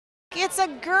It's a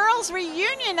girls'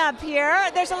 reunion up here.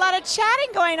 There's a lot of chatting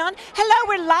going on. Hello,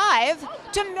 we're live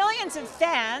to millions of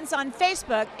fans on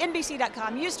Facebook,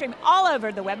 NBC.com, Ustream, all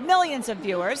over the web, millions of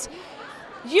viewers.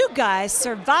 You guys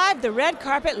survived the red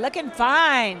carpet looking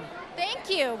fine. Thank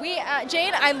you.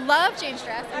 Jane, I love Jane's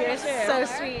dress. You're so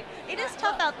sweet. It is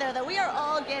tough out there, though. We are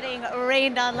all getting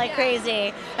rained on like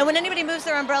crazy. And when anybody moves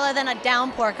their umbrella, then a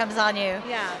downpour comes on you.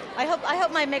 Yeah. I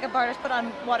hope my makeup artist put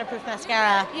on waterproof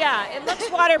mascara. Yeah, it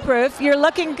looks waterproof. You're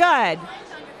looking good.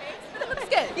 It looks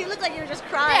good. You look like you were just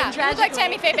crying You look like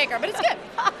Tammy Faye Baker, but it's good.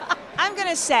 I'm going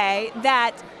to say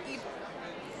that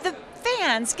the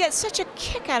fans get such a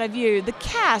kick out of you, the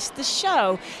cast, the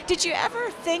show. Did you ever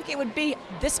think it would be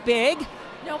this big?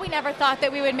 No, we never thought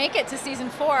that we would make it to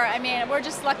season 4. I mean, we're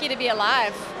just lucky to be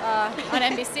alive on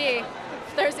NBC.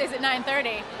 Thursdays at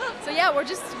 9:30. So yeah, we're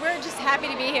just happy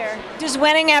to be here. Does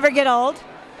winning ever get old?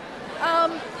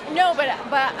 No, but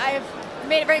I've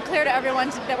made it very clear to everyone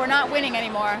that we're not winning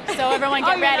anymore. So everyone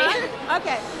get ready.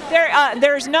 Okay.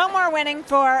 There's no more winning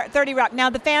for 30 Rock. Now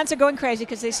the fans are going crazy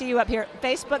because they see you up here.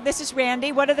 Facebook, this is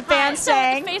Randy. What are the fans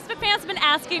saying? The Facebook fans have been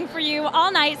asking for you all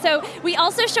night. So we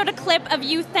also showed a clip of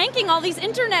you thanking all these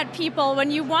internet people when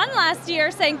you won last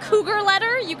year, saying "Cougar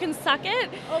letter, you can suck it"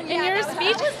 in your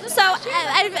speech.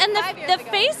 The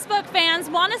Facebook fans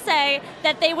want to say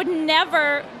that they would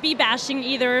never be bashing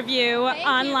either of you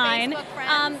online.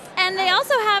 And they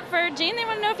also have for Jane. They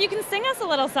want to know if you can sing us a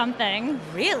little something.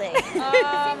 Really?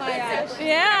 Oh my gosh.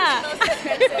 Yeah. You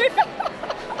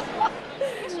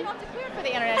don't have to clear it for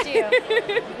the internet, do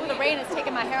you? Well, the rain is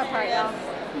taking my hair apart, y'all.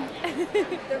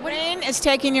 The rain is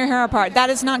taking your hair apart.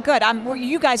 That is not good.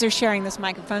 You guys are sharing this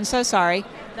microphone. So sorry.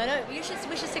 No, we should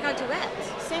sing our duet.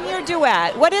 Sing your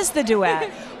duet. What is the duet?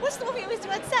 What's the one we always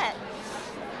duet set?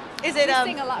 Is it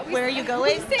sing a lot. Where Are You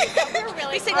Going?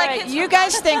 We sing All right, you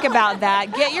guys think about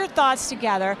that. Get your thoughts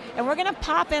together, and we're going to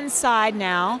pop inside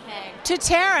now to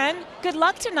Taryn. Good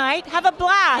luck tonight. Have a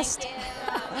blast. Thank you.